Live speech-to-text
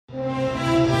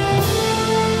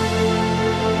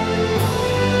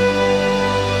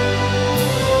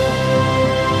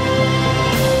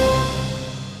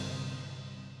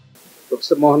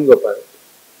Mr. Mohan Gopal,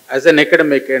 as an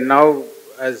academic and now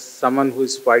as someone who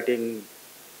is fighting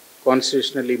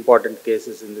constitutionally important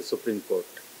cases in the Supreme Court,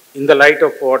 in the light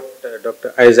of what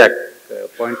Dr. Isaac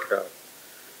pointed out,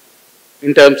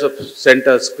 in terms of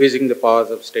center squeezing the powers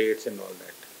of states and all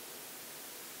that,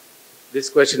 this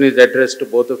question is addressed to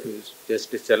both of you,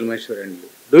 Justice Chelameswar and you.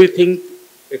 Do you think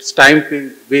it's time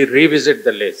we revisit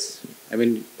the list? I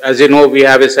mean, as you know, we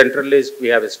have a central list, we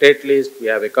have a state list, we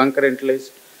have a concurrent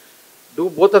list. Do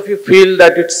both of you feel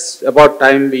that it's about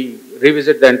time we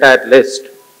revisit the entire list?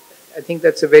 I think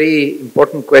that's a very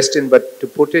important question, but to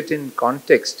put it in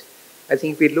context, I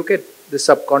think if we look at the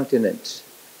subcontinent,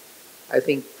 I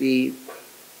think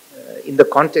in the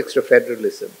context of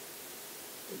federalism,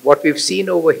 what we've seen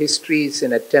over history is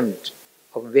an attempt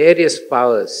of various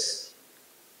powers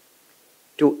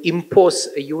to impose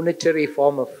a unitary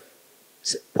form of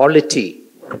polity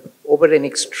over an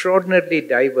extraordinarily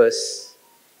diverse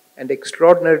and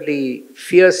extraordinarily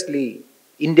fiercely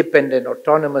independent,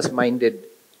 autonomous-minded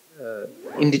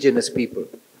indigenous people.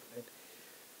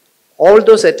 All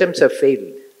those attempts have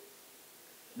failed.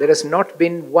 There has not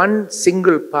been one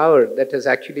single power that has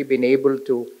actually been able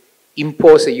to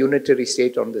impose a unitary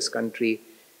state on this country,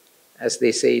 as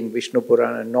they say in Vishnu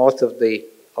Purana, north of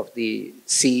the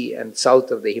sea and south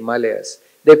of the Himalayas.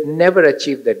 They've never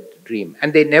achieved that dream,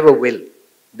 and they never will.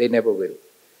 They never will.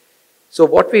 So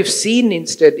what we've seen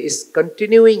instead is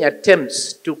continuing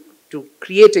attempts to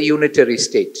create a unitary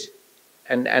state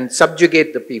and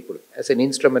subjugate the people as an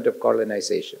instrument of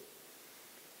colonization.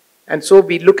 And so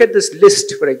we look at this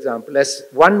list, for example, as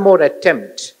one more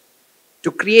attempt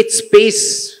to create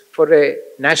space for a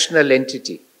national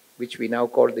entity, which we now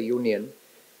call the Union,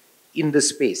 in the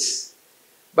space.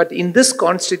 But in this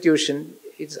constitution,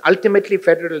 it's ultimately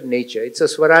federal in nature. It's a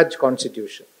Swaraj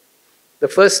constitution. The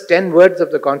first 10 words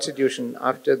of the constitution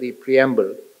after the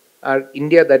preamble are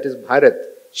India, that is Bharat,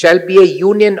 shall be a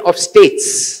union of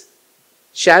states.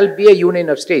 Shall be a union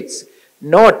of states.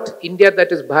 Not India,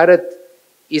 that is Bharat,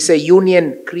 is a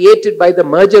union created by the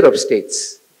merger of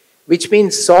states, which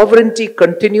means sovereignty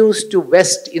continues to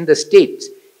vest in the state.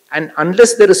 And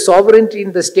unless there is sovereignty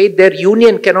in the state, their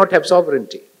union cannot have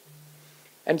sovereignty.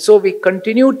 And so we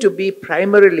continue to be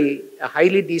primarily a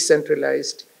highly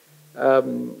decentralized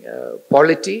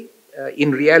polity,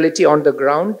 in reality on the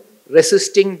ground,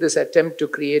 resisting this attempt to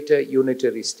create a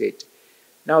unitary state.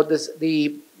 Now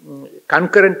the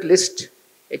concurrent list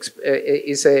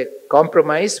is a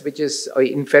compromise which is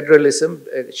in federalism,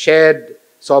 shared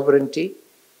sovereignty.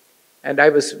 And I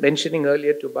was mentioning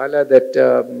earlier to Bala that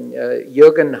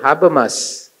Jürgen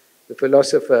Habermas, the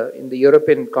philosopher in the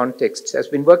European context, has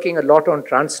been working a lot on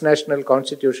transnational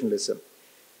constitutionalism.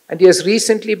 And he has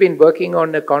recently been working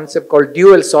on a concept called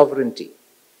dual sovereignty.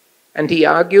 And he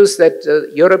argues that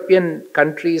European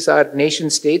countries are nation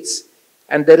states,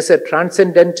 and there is a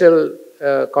transcendental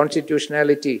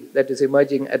constitutionality that is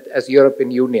emerging as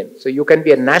European Union. So you can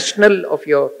be a national of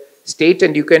your state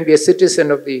and you can be a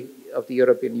citizen of the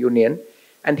European Union.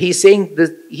 And he's saying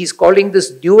this, he's calling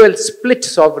this dual split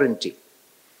sovereignty.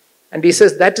 And he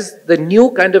says that is the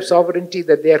new kind of sovereignty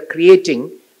that they are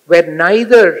creating, where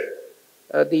neither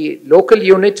the local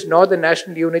unit nor the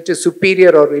national unit is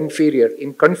superior or inferior.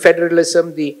 In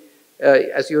confederalism,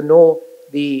 as you know,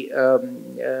 the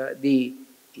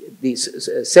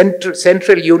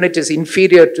central unit is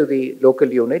inferior to the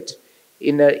local unit.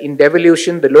 In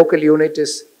devolution, the local unit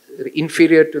is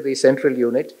inferior to the central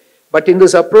unit. But in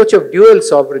this approach of dual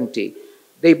sovereignty,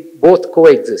 they both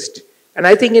coexist. And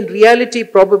I think in reality,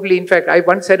 probably, in fact, I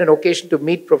once had an occasion to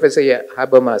meet Professor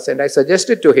Habermas, and I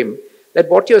suggested to him that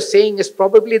what you're saying is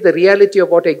probably the reality of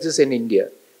what exists in India.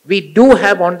 We do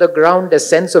have on the ground a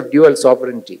sense of dual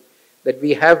sovereignty, that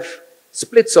we have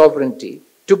split sovereignty,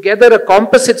 together a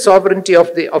composite sovereignty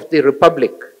of the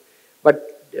republic,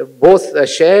 but both a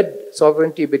shared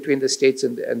sovereignty between the states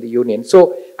and the union.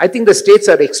 So I think the states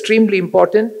are extremely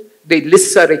important. The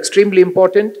lists are extremely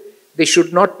important. They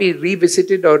should not be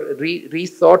revisited or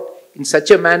rethought in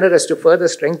such a manner as to further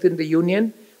strengthen the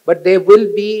union. But there will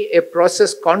be a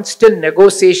process, constant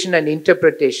negotiation and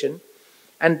interpretation.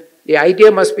 And the idea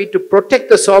must be to protect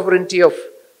the sovereignty of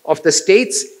the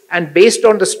states, and based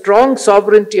on the strong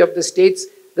sovereignty of the states,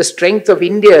 the strength of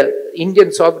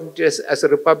Indian sovereignty as a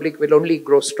republic will only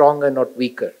grow stronger, not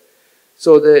weaker.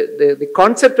 So the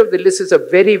concept of the list is a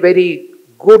very, very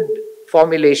good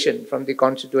formulation from the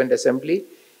Constituent Assembly.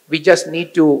 We just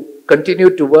need to continue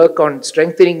to work on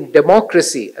strengthening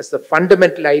democracy as the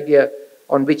fundamental idea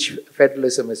on which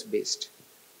federalism is based.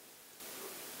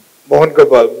 Mohan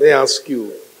Gopal, may I ask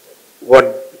you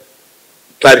one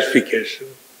clarification?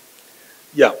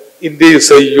 Yeah, India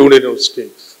is a union of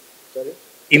states. Sorry?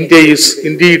 India is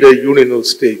indeed a union of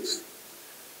states,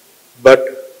 but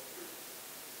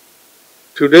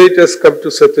today it has come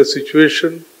to such a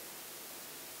situation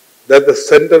that the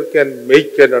center can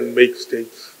make and unmake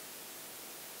states.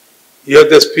 You have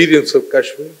the experience of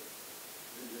Kashmir,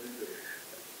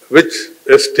 which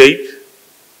a state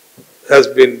has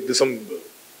been disassembled.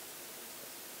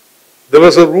 There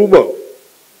was a rumor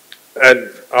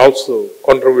and also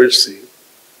controversy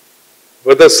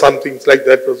whether something like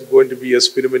that was going to be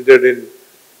experimented in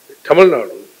Tamil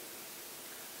Nadu.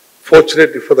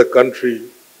 Fortunately for the country,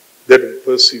 they didn't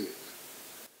pursue it.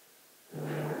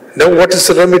 Now what is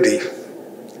the remedy?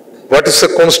 What is the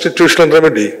constitutional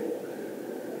remedy?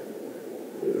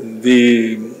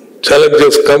 The challenge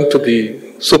has come to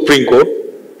the Supreme Court.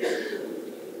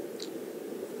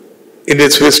 In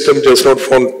its wisdom, it has not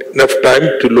found enough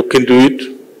time to look into it.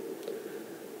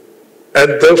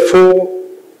 And therefore,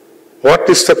 what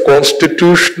is the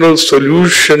constitutional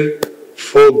solution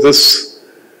for this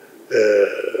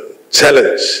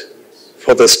challenge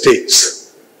for the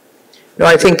states? No,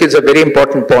 I think it's a very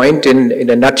important point. In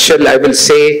a nutshell, I will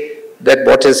say that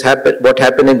what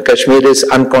happened in Kashmir is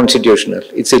unconstitutional.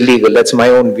 It's illegal. That's my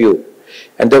own view.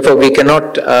 And therefore, we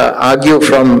cannot argue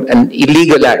from an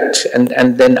illegal act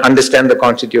and then understand the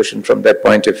Constitution from that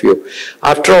point of view.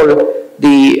 After all,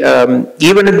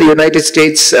 even in the United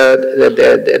States,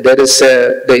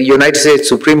 the United States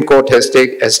Supreme Court has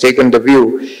taken the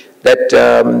view that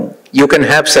you can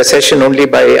have secession only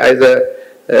by either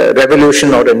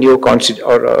revolution or a new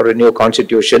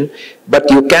constitution, but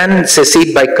you can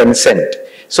secede by consent.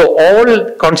 So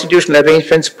all constitutional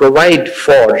arrangements provide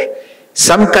for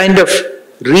some kind of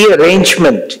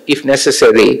rearrangement, if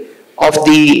necessary, of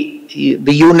the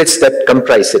units that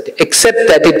comprise it, except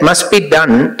that it must be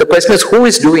done. The question is who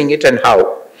is doing it and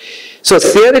how. So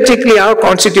theoretically, our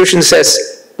constitution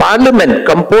says parliament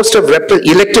composed of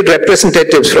elected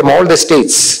representatives from all the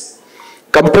states,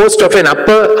 composed of an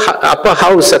upper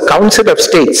house, a council of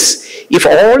states. If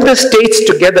all the states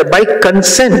together, by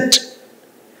consent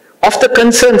of the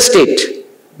concerned state,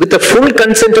 with the full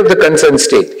consent of the concerned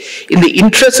state, in the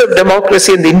interest of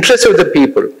democracy and the interest of the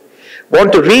people,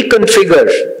 want to reconfigure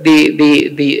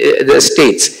the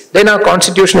states, then our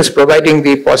constitution is providing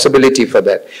the possibility for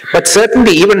that. But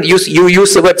certainly, even you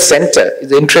use the word center,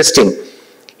 it's interesting.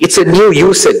 It's a new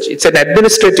usage, it's an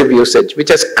administrative usage, which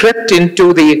has crept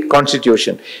into the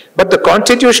constitution. But the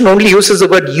constitution only uses the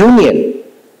word union.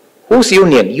 Whose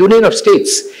union? Union of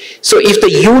states. So if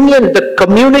the union, the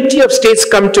community of states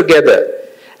come together,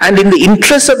 and in the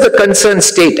interest of the concerned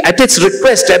state, at its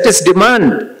request, at its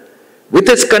demand, with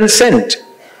its consent,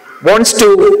 wants to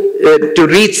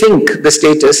rethink the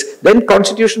status, then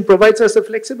Constitution provides us the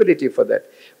flexibility for that.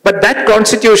 But that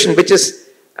Constitution, which is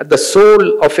at the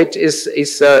soul of it,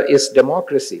 is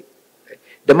democracy.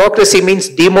 Democracy means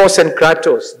demos and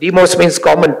kratos. Demos means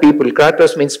common people.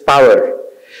 Kratos means power.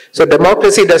 So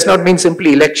democracy does not mean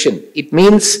simply election. It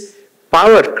means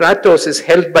power. Kratos is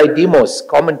held by demos,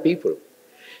 common people.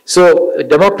 So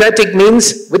democratic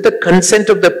means with the consent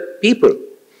of the people.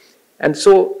 And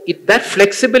so that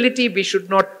flexibility we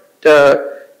should not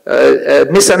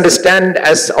misunderstand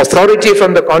as authority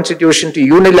from the Constitution to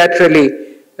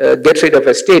unilaterally get rid of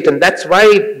a state. And that's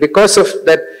why, because of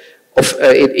that,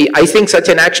 I think such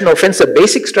an action offends the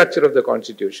basic structure of the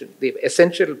Constitution, the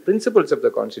essential principles of the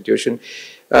Constitution.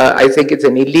 I think it's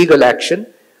an illegal action.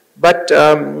 But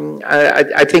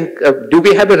I think, do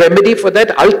we have a remedy for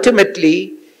that?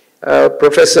 Ultimately, a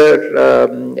professor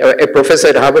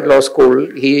at Harvard Law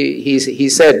School, he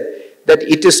said that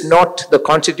it is not the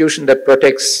Constitution that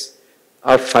protects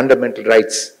our fundamental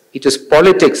rights. It is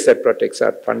politics that protects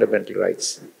our fundamental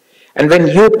rights. And when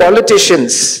you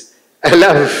politicians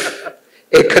allow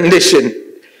a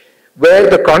condition where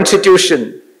the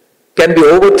Constitution can be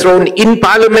overthrown in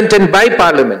Parliament and by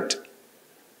Parliament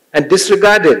and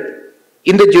disregarded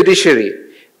in the judiciary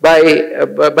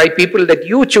by people that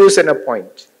you choose and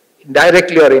appoint,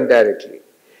 directly or indirectly,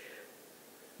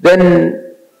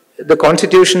 then the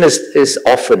Constitution is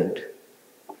orphaned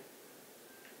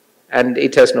and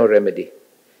it has no remedy.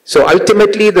 So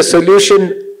ultimately the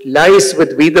solution lies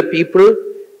with we the people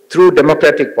through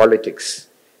democratic politics.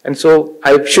 And so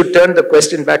I should turn the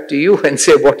question back to you and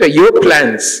say, what are your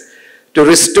plans to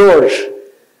restore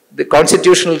the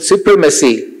constitutional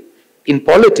supremacy in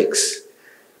politics?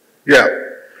 Yeah,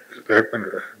 that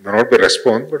may not be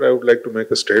response, but I would like to make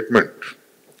a statement.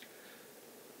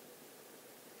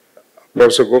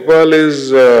 Professor Gopal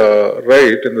is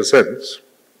right in the sense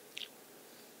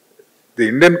the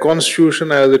Indian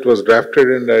Constitution as it was drafted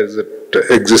and as it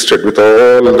existed with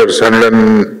all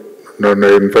the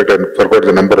no, in fact I forgot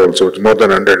the number also, it's more than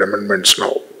 100 amendments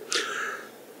now.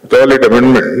 With all its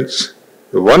amendments,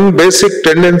 one basic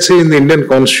tendency in the Indian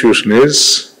Constitution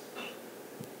is,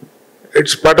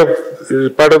 it's part of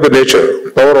the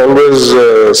nature. Power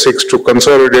always seeks to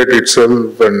consolidate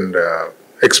itself and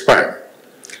expand.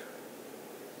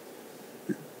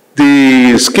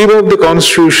 The scheme of the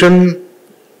Constitution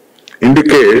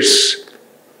indicates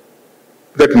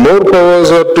that more powers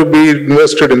are to be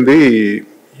invested in the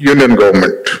union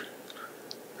government.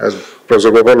 As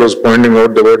Professor Gopal was pointing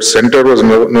out, the word center was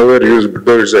nowhere used, but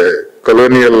there is a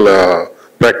colonial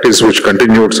practice which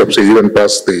continued even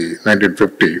past the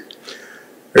 1950.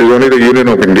 It is only the Union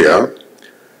of India.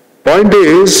 Point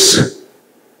is,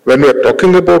 when we are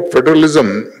talking about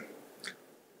federalism,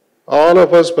 all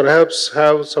of us perhaps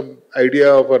have some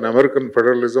idea of an American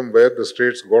federalism where the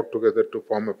states got together to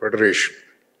form a federation,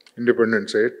 independent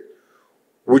state,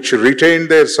 which retained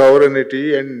their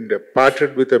sovereignty and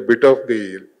parted with a bit of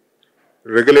the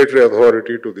regulatory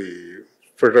authority to the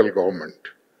federal government.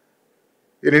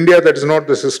 In India, that is not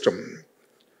the system.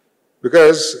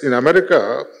 Because in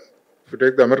America, if you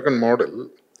take the American model,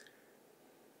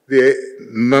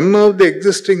 none of the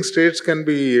existing states can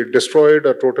be destroyed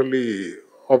or totally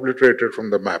obliterated from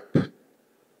the map.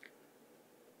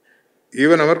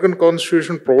 Even American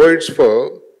Constitution provides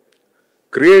for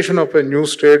creation of a new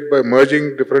state by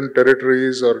merging different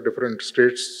territories or different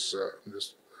states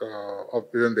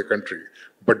within the country.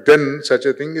 But then such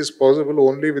a thing is possible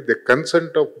only with the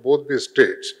consent of both the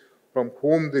states from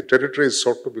whom the territory is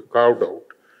sought to be carved out,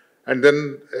 and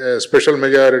then a special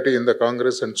majority in the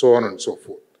Congress and so on and so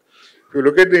forth. If you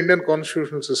look at the Indian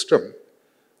constitutional system,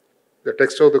 the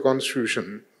text of the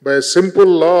Constitution, by a simple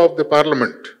law of the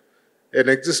Parliament, an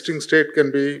existing state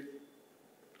can be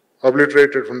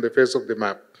obliterated from the face of the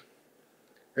map.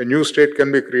 A new state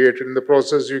can be created. In the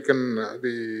process,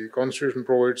 the Constitution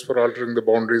provides for altering the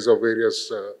boundaries of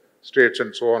various states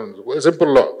and so on and so forth. A simple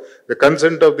law. The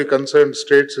consent of the concerned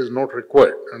states is not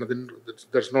required, and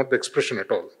that's not the expression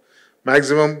at all.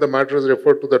 Maximum, the matter is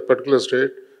referred to that particular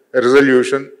state, a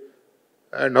resolution,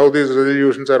 and how these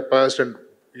resolutions are passed, and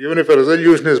even if a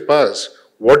resolution is passed,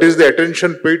 what is the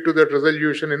attention paid to that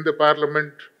resolution in the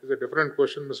Parliament is a different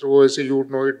question. Mr. OIC, you would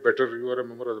know it better. You are a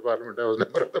member of the Parliament. I was a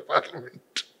member of the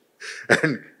Parliament.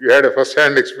 And you had a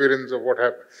first-hand experience of what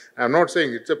happened. I'm not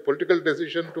saying it's a political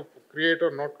decision to create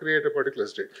or not create a particular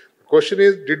state. The question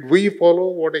is, did we follow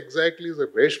what exactly is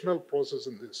the rational process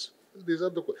in this? These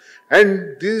are the questions.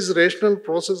 And these rational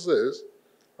processes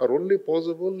are only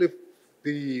possible if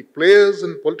the players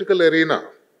in political arena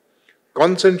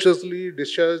conscientiously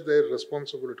discharge their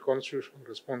constitutional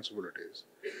responsibilities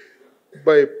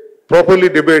by properly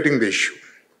debating the issue.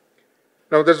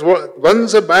 Now, that's what,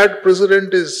 once a bad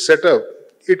precedent is set up,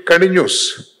 it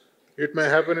continues. It may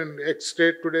happen in X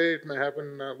state today, it may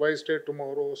happen in Y state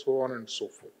tomorrow, so on and so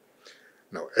forth.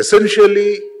 Now,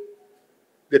 essentially,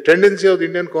 the tendency of the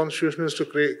Indian Constitution is to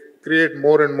create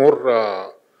more and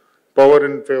more power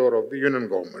in favor of the union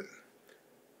government.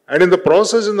 And in the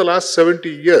process in the last 70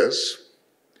 years,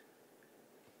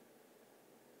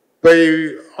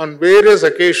 on various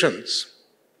occasions,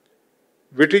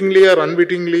 wittingly or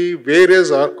unwittingly, various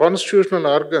constitutional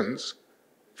organs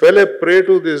fell a prey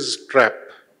to this trap.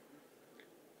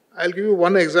 I'll give you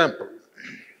one example.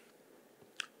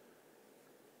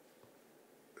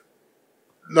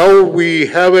 Now we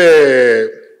have a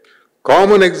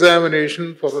common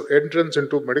examination for entrance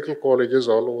into medical colleges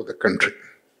all over the country.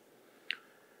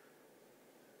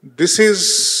 This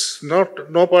is no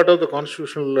part of the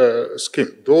constitutional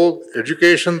scheme. Though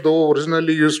education,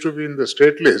 originally used to be in the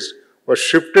state list, was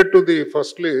shifted to the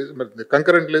first list, the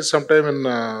concurrent list sometime in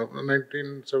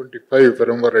 1975, if I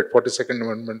remember right, 42nd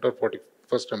Amendment or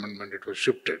 41st Amendment, it was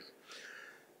shifted.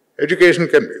 Education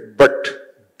can be. But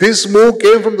this move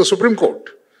came from the Supreme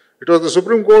Court. It was the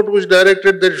Supreme Court which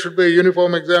directed that it should be a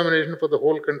uniform examination for the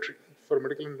whole country, for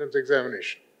medical entrance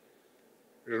examination.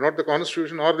 It is not the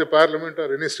Constitution or the Parliament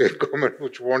or any state government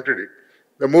which wanted it.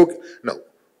 Now,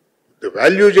 the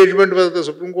value judgment, whether the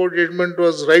Supreme Court judgment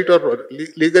was right or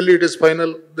legally it is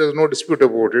final, there is no dispute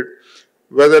about it.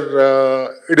 Whether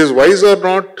it is wise or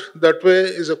not that way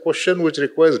is a question which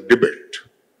requires debate.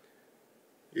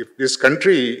 If this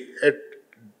country, at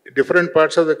different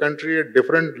parts of the country, at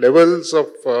different levels of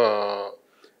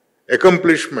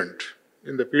accomplishment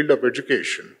in the field of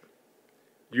education,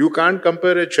 you can't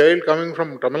compare a child coming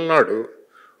from Tamil Nadu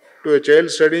to a child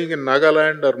studying in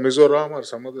Nagaland or Mizoram or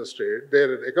some other state.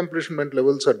 Their accomplishment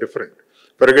levels are different.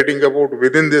 Forgetting about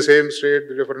within the same state,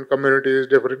 the different communities,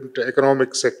 different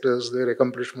economic sectors, their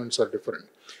accomplishments are different.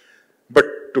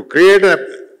 But to create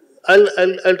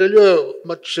I'll tell you a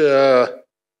much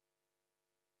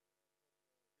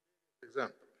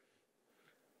example.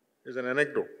 Is an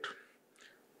anecdote.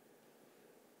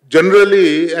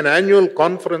 Generally, an annual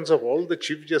conference of all the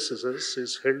chief justices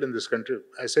is held in this country.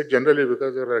 I said generally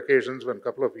because there are occasions when a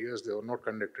couple of years they were not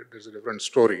conducted. There's a different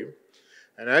story.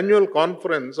 An annual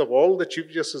conference of all the chief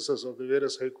justices of the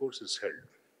various high courts is held.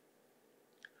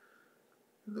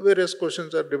 The various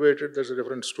questions are debated. There's a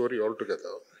different story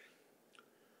altogether.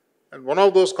 And one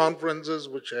of those conferences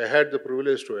which I had the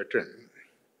privilege to attend,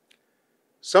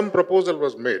 some proposal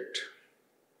was made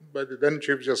by the then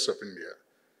Chief Justice of India.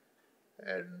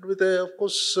 And with a, of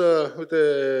course, with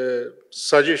a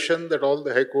suggestion that all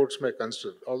the high courts may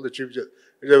consider, all the chief justices.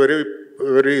 It's a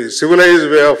very civilized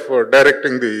way of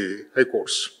directing the high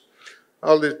courts.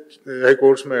 All the high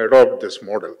courts may adopt this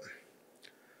model.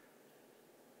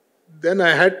 Then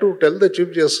I had to tell the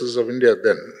Chief Justice of India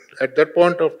then, at that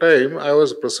point of time, I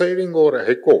was presiding over a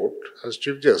high court as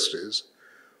Chief Justice,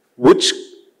 which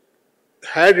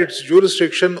had its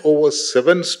jurisdiction over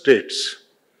 7 states.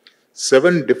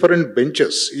 7 different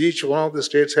benches. Each one of the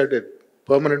states had a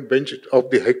permanent bench of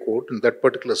the High Court in that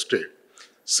particular state.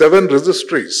 7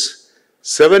 registries,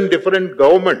 7 different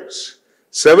governments,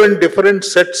 7 different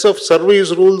sets of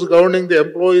service rules governing the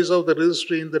employees of the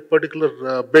registry in that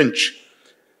particular bench.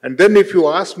 And then if you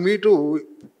ask me to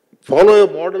follow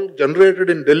a model generated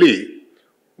in Delhi,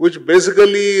 which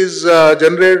basically is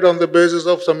generated on the basis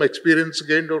of some experience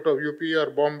gained out of UP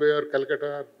or Bombay or Calcutta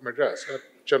or Madras or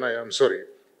Chennai,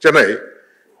 Chennai,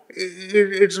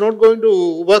 it's not going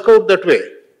to work out that way.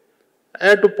 I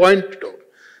had to point it out.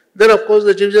 Then, of course,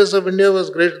 the Chief Justice of India was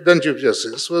great, then Chief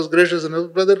Justice, was gracious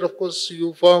enough. Brother, of course,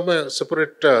 you form a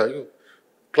separate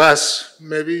class.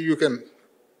 Maybe you can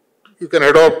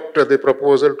adopt the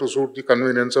proposal to suit the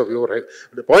convenience of your high.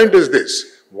 The point is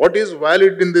this: what is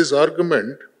valid in this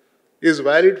argument is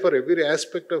valid for every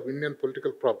aspect of Indian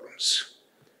political problems.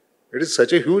 It is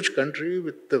such a huge country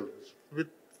with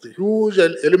huge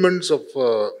elements of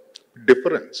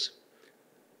difference.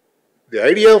 The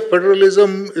idea of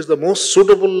federalism is the most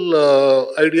suitable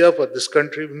idea for this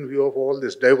country in view of all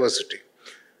this diversity.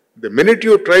 The minute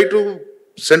you try to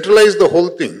centralize the whole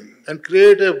thing and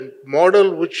create a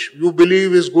model which you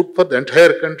believe is good for the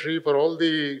entire country, for all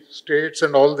the states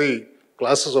and all the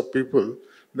classes of people,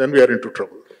 then we are into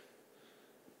trouble.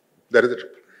 That is the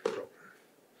trouble.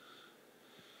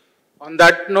 On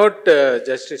that note,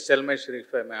 Justice Chelameswar,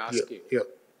 if I may ask you,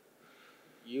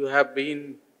 you have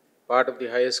been part of the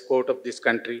highest court of this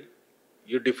country.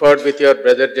 You differed with your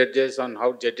brother judges on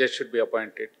how judges should be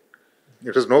appointed.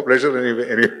 It was no pleasure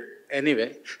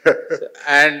Anyway.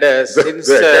 And since...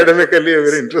 academically a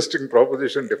very interesting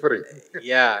proposition differing.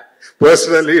 Yeah.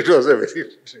 Personally, it was a very...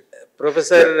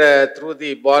 Professor threw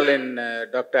the ball in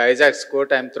Dr. Isaac's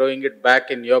court. I am throwing it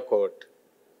back in your court.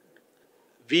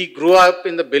 We grew up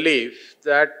in the belief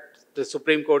that the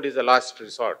Supreme Court is the last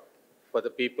resort for the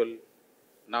people.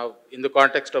 Now, in the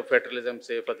context of federalism,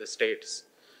 say for the states.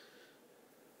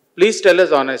 Please tell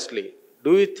us honestly,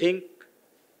 do you think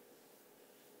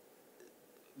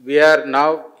we are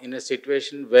now in a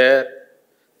situation where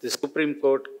the Supreme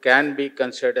Court can be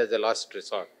considered as a last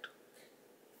resort,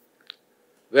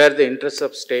 where the interests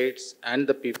of states and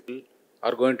the people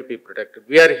are going to be protected?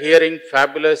 We are hearing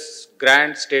fabulous,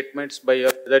 grand statements by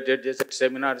your other judges at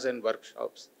seminars and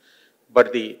workshops.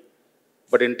 But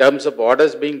in terms of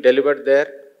orders being delivered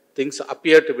there, things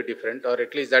appear to be different, or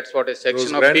at least that's what a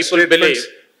section of people believe.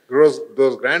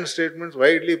 Those grand statements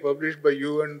widely published by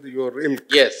you and your ilk.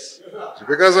 Yes.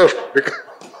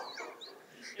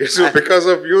 It's because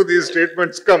of you these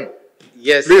statements come.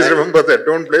 Yes. Please remember that.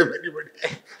 Don't blame anybody.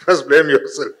 First blame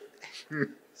yourself.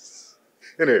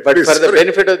 Anyway, but for the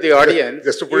benefit of the audience...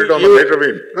 Just to put it on the later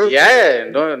vein. No? Yeah,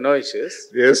 no issues.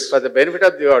 Yes. For the benefit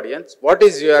of the audience, what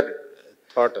is your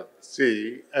thought on this?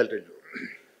 See, I'll tell you.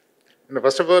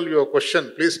 First of all, your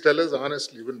question, please tell us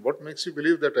honestly, what makes you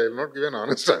believe that I will not give an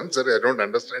honest answer? I don't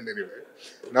understand anyway.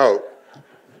 Now,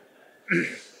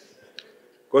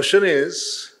 question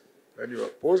is, when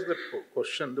you pose that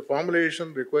question, the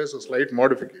formulation requires a slight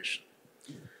modification.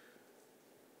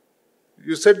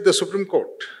 You said the Supreme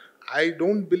Court. I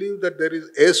don't believe that there is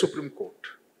a Supreme Court.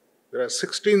 There are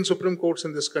 16 Supreme Courts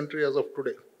in this country as of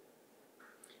today.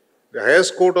 The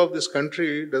highest court of this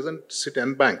country doesn't sit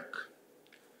en banc.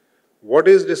 What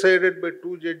is decided by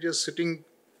 2 judges sitting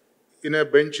in a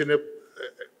bench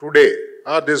today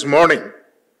or this morning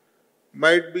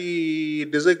might be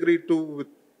disagreed to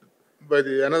by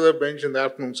another bench in the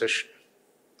afternoon session.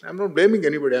 I'm not blaming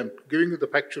anybody. I'm giving you the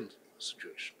factual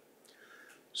situation.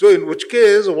 So in which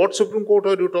case, what Supreme Court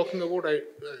are you talking about?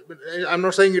 I'm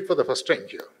not saying it for the first time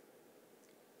here.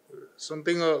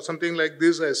 something like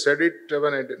this. I said it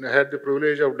when I had the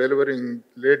privilege of delivering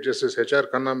late Justice H.R.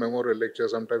 Khanna Memorial Lecture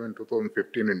sometime in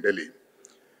 2015 in Delhi.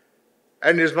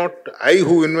 And it's not I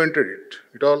who invented it.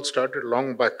 It all started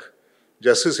long back.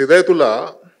 Justice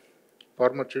Hidayatullah,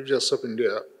 former Chief Justice of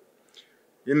India,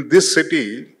 in this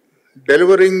city,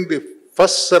 delivering the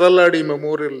first Saraladi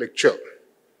Memorial Lecture,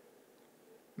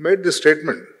 made this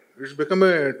statement. It's become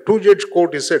a two-judge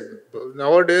court, he said.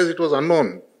 Nowadays, it was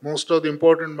unknown. Most of the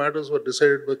important matters were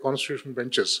decided by constitutional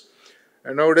benches.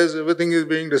 And nowadays, everything is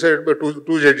being decided by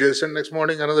two judges, and next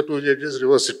morning, another two judges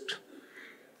reverse it.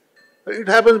 It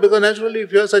happens because naturally,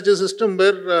 if you have such a system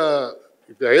where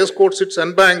if the highest court sits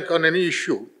unbanked on any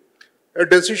issue, a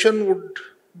decision would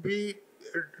be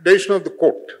a decision of the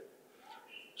court.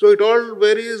 So it all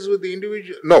varies with the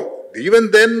individual. No,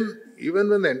 even then, even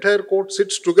when the entire court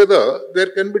sits together,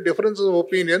 there can be differences of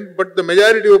opinion, but the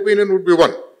majority opinion would be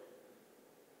one.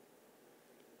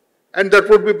 And that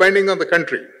would be binding on the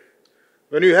country.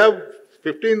 When you have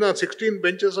 15 or 16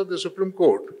 benches of the Supreme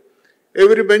Court,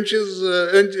 every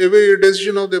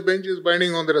decision of the bench is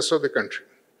binding on the rest of the country.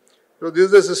 So this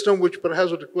is a system which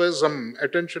perhaps requires some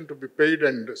attention to be paid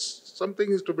and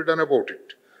something is to be done about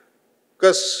it.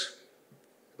 Because,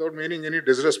 without meaning any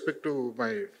disrespect to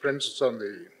my friends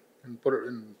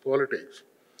in politics,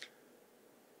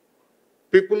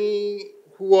 people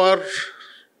who are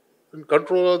in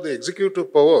control of the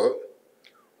executive power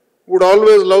would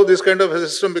always love this kind of a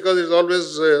system because it's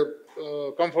always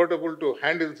comfortable to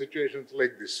handle situations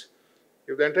like this.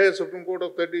 If the entire Supreme Court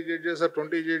of 30 judges or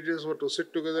 20 judges were to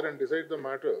sit together and decide the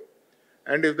matter,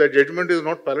 and if the judgment is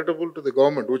not palatable to the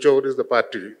government, whichever is the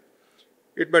party,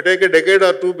 it may take a decade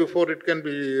or two before it can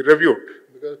be reviewed.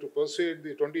 Because to persuade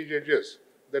the 20 judges,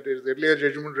 that is, the earlier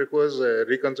judgment requires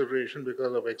reconsideration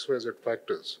because of XYZ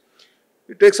factors.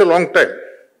 It takes a long time.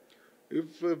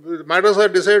 If matters are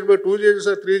decided by two judges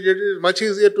or three judges, it's much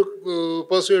easier to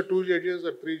persuade two judges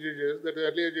or three judges that the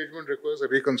earlier judgment requires a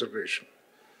reconsideration.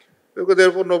 Because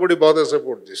therefore nobody bothers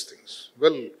about these things.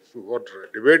 Well, if we are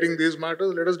debating these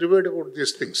matters, let us debate about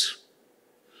these things.